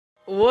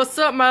What's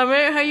up, my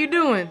man? How you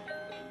doing?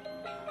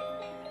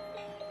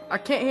 I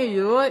can't hear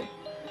you, what?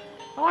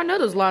 Oh, I know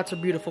those lights are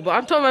beautiful, but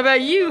I'm talking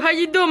about you. How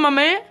you doing, my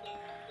man?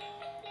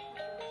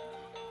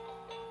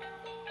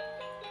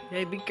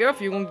 Hey, be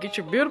careful. You're gonna get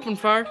your build up on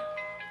fire.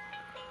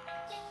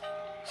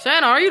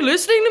 Santa, are you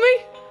listening to me?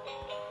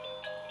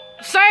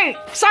 Saint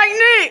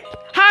Nick!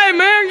 Hey,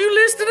 man, are you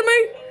listening to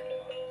me?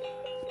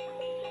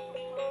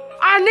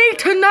 I need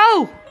to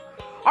know.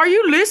 Are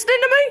you listening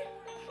to me?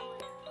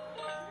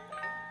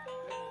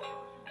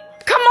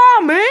 Come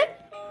on, man.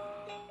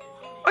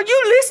 Are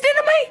you listening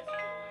to me?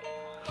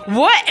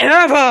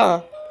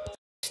 Whatever.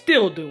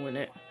 Still doing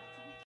it.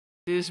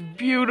 This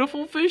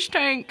beautiful fish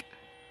tank.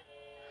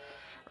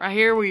 Right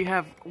here we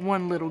have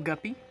one little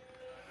guppy.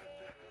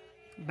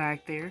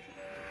 Back there.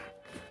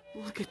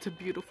 Look at the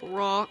beautiful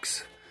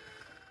rocks.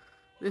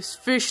 This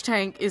fish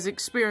tank is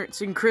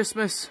experiencing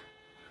Christmas.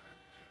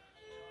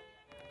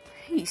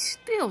 He's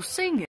still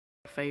singing.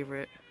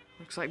 Favorite.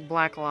 Looks like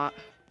Blacklot.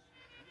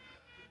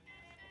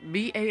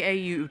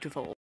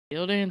 Beautiful.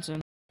 Still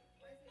dancing.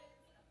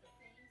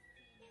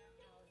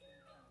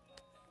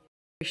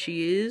 There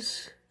she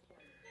is.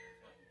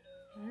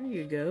 There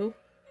you go.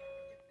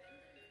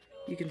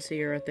 You can see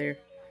her right there.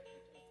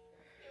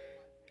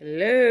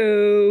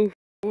 Hello.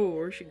 Oh,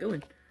 where's she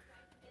going?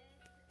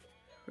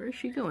 Where's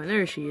she going?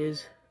 There she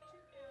is.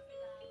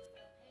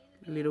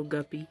 Little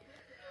guppy.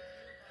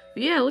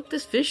 But yeah, look at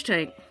this fish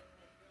tank.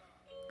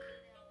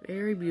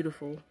 Very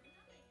beautiful.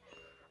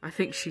 I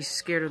think she's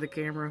scared of the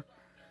camera.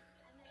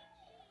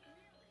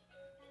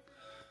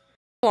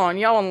 Hold on,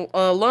 y'all.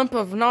 A lump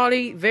of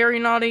naughty, very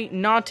naughty,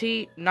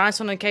 nice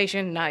on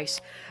occasion,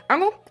 nice. I'm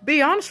gonna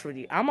be honest with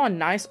you. I'm on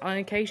nice on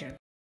occasion.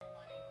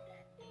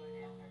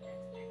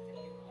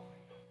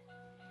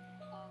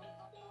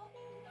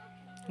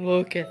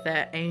 Look at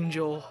that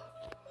angel.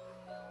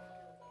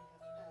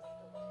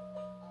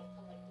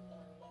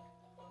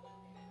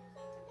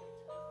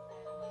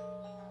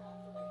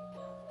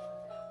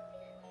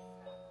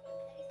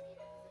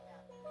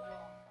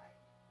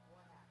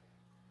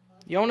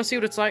 You want to see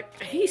what it's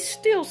like? He's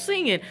still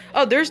singing.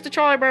 Oh, there's the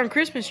Charlie Brown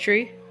Christmas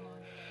tree.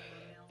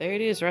 There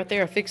it is, right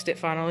there. I fixed it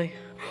finally.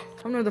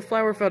 Oh no, the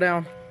flower fell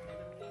down.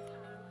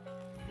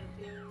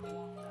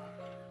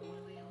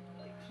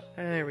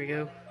 There we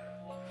go.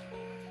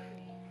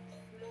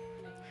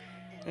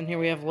 And here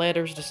we have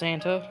letters to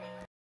Santa.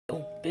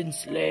 Open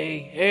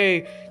sleigh,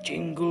 hey,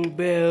 jingle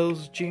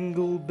bells,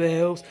 jingle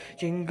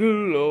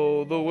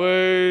all the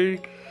way.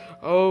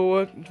 Oh,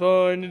 what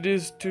fun it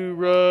is to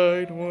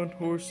ride one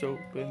horse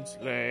open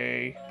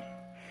sleigh.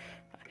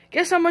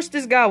 Guess how much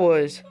this guy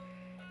was?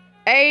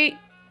 $8.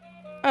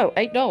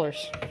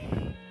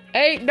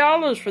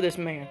 $8 for this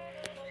man.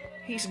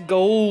 He's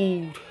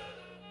gold.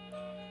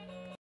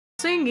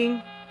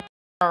 Singing.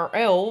 Our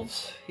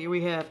elves. Here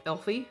we have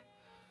Elfie,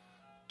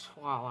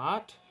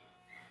 Twilight,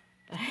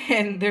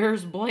 and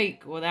there's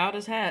Blake without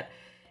his hat,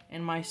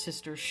 and my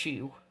sister's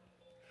shoe.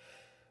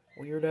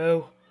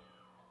 Weirdo.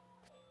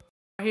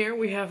 Here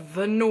we have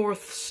the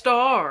North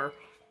Star,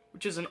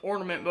 which is an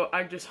ornament, but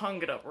I just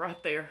hung it up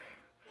right there.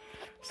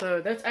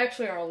 So that's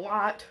actually our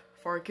light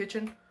for our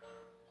kitchen.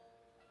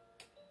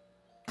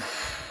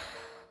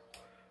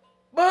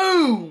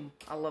 Boom!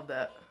 I love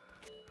that.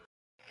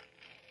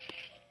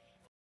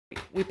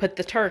 We put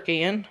the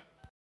turkey in.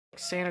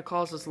 Santa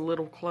Claus's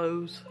little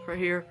clothes right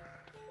here.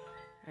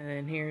 And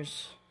then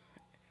here's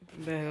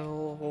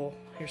Belle.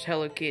 Here's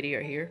Hello Kitty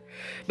right here.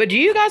 But do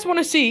you guys want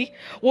to see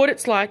what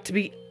it's like to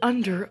be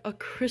under a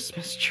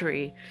Christmas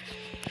tree?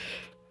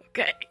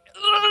 Okay.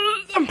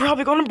 I'm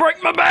probably going to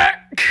break my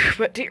back.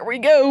 But here we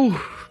go.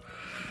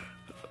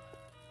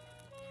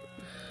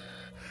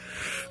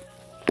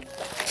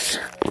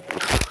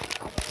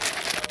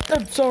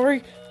 I'm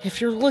sorry if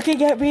you're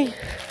looking at me.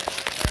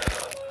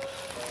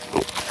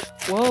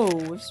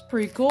 Whoa, it's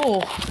pretty cool.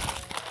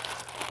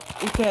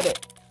 Look at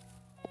it.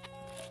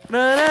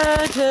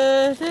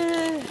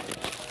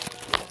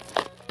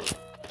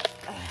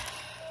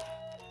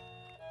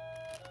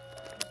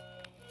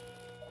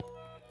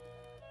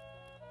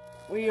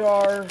 We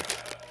are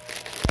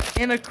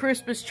in a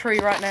Christmas tree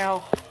right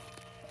now.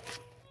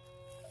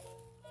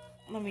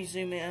 Let me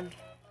zoom in.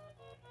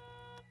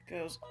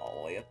 Goes all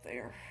the way up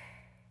there.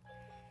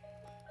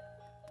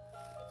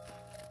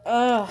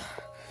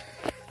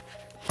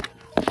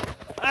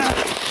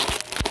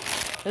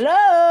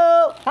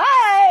 Hello!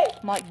 Hi!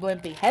 Mike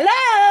Blimpy.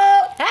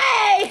 Hello!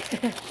 Hey!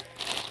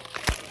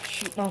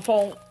 Shoot my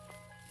phone.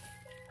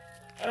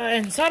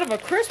 Inside of a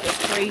Christmas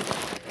tree.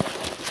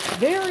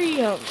 Very,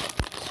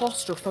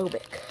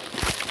 claustrophobic.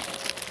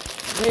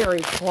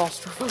 Very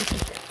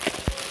claustrophobic.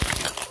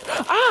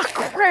 Ah,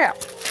 crap!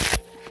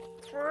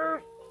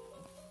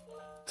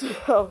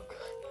 Oh.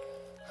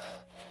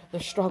 The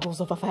struggles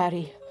of a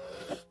fatty.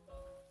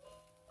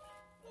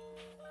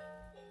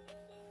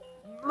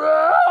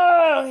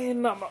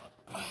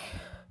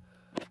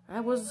 I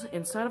was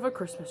inside of a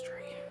Christmas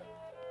tree.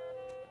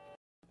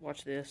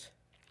 Watch this.